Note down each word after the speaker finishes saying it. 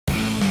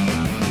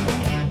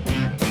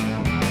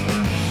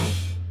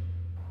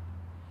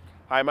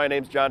Hi, my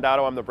name's John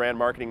Dotto. I'm the brand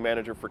marketing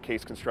manager for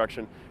Case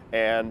Construction,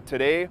 and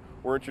today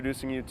we're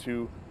introducing you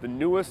to the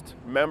newest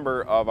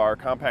member of our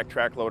compact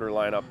track loader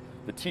lineup,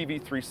 the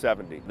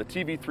TV370. The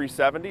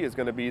TV370 is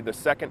going to be the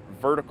second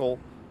vertical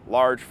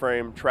large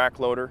frame track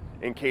loader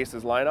in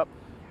Case's lineup,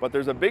 but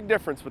there's a big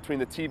difference between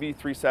the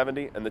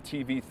TV370 and the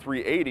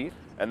TV380,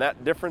 and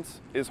that difference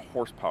is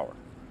horsepower.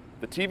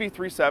 The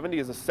TV370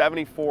 is a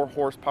 74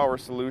 horsepower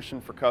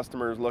solution for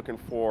customers looking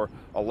for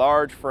a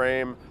large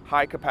frame,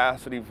 high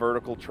capacity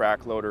vertical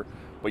track loader,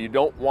 but you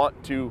don't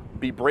want to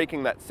be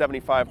breaking that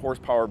 75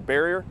 horsepower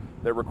barrier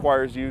that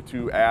requires you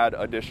to add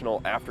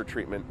additional after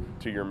treatment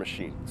to your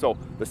machine. So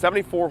the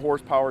 74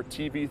 horsepower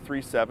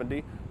TV370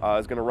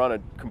 is going to run a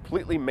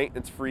completely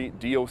maintenance-free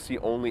DOC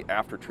only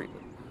after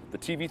treatment. The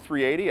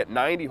TV380 at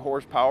 90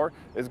 horsepower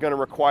is going to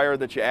require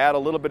that you add a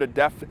little bit of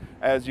depth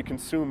as you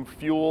consume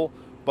fuel,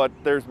 but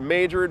there's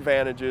major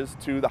advantages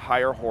to the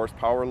higher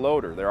horsepower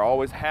loader. There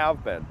always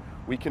have been.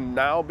 We can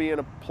now be in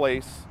a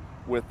place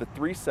with the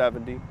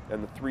 370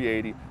 and the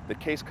 380 that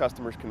Case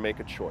customers can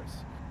make a choice.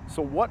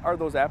 So what are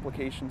those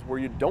applications where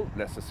you don't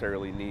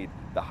necessarily need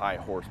the high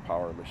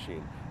horsepower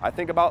machine? I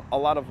think about a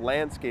lot of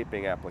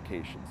landscaping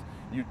applications,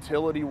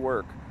 utility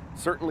work,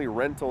 certainly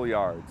rental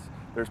yards.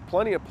 There's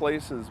plenty of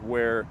places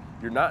where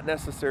you're not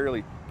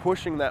necessarily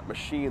pushing that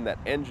machine, that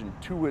engine,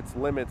 to its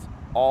limits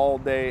all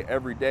day,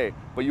 every day,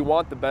 but you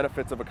want the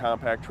benefits of a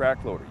compact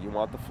track loader. You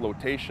want the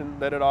flotation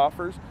that it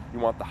offers, you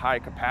want the high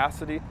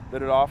capacity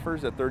that it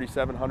offers at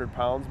 3,700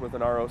 pounds with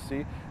an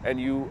ROC,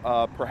 and you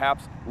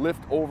perhaps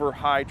lift over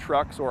high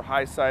trucks or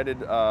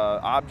high-sided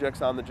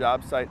objects on the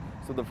job site,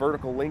 so the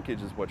vertical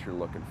linkage is what you're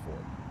looking for.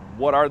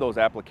 What are those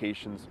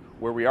applications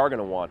where we are going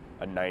to want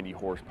a 90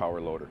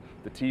 horsepower loader?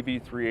 The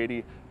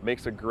TV380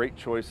 makes a great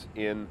choice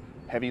in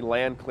heavy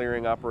land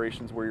clearing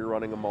operations where you're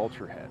running a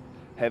mulcher head,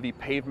 heavy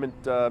pavement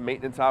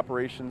maintenance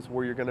operations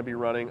where you're going to be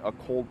running a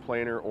cold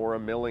planer or a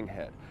milling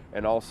head,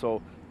 and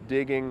also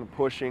digging,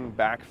 pushing,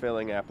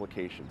 backfilling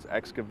applications.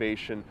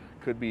 Excavation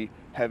could be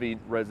heavy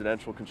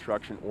residential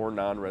construction or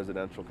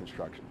non-residential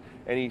construction.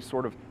 Any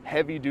sort of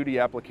heavy duty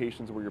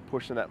applications where you're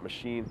pushing that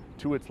machine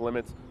to its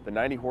limits, the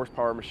 90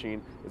 horsepower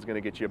machine is going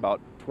to get you about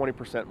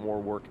 20%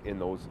 more work in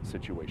those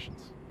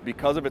situations.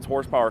 Because of its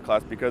horsepower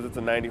class, because it's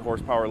a 90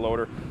 horsepower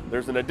loader,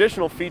 there's an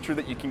additional feature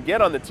that you can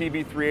get on the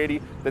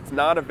TV380 that's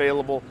not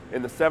available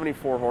in the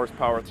 74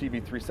 horsepower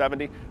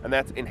TV370, and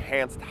that's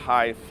enhanced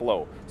high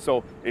flow.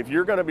 So if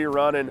you're going to be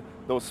running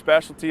those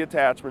specialty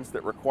attachments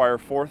that require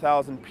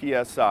 4,000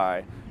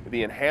 PSI,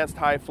 the enhanced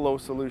high flow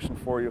solution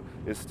for you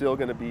is still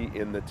going to be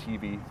in the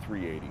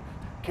TV380.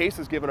 Case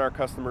has given our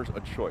customers a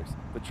choice.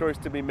 The choice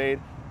to be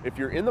made, if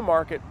you're in the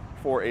market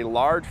for a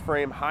large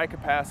frame, high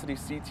capacity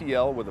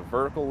CTL with a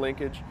vertical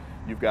linkage,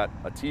 you've got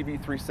a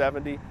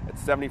TV370 at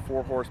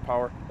 74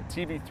 horsepower, a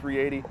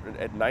TV380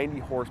 at 90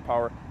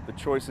 horsepower. The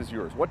choice is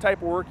yours. What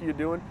type of work are you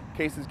doing?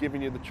 Case is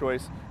giving you the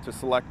choice to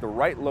select the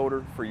right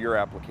loader for your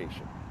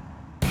application.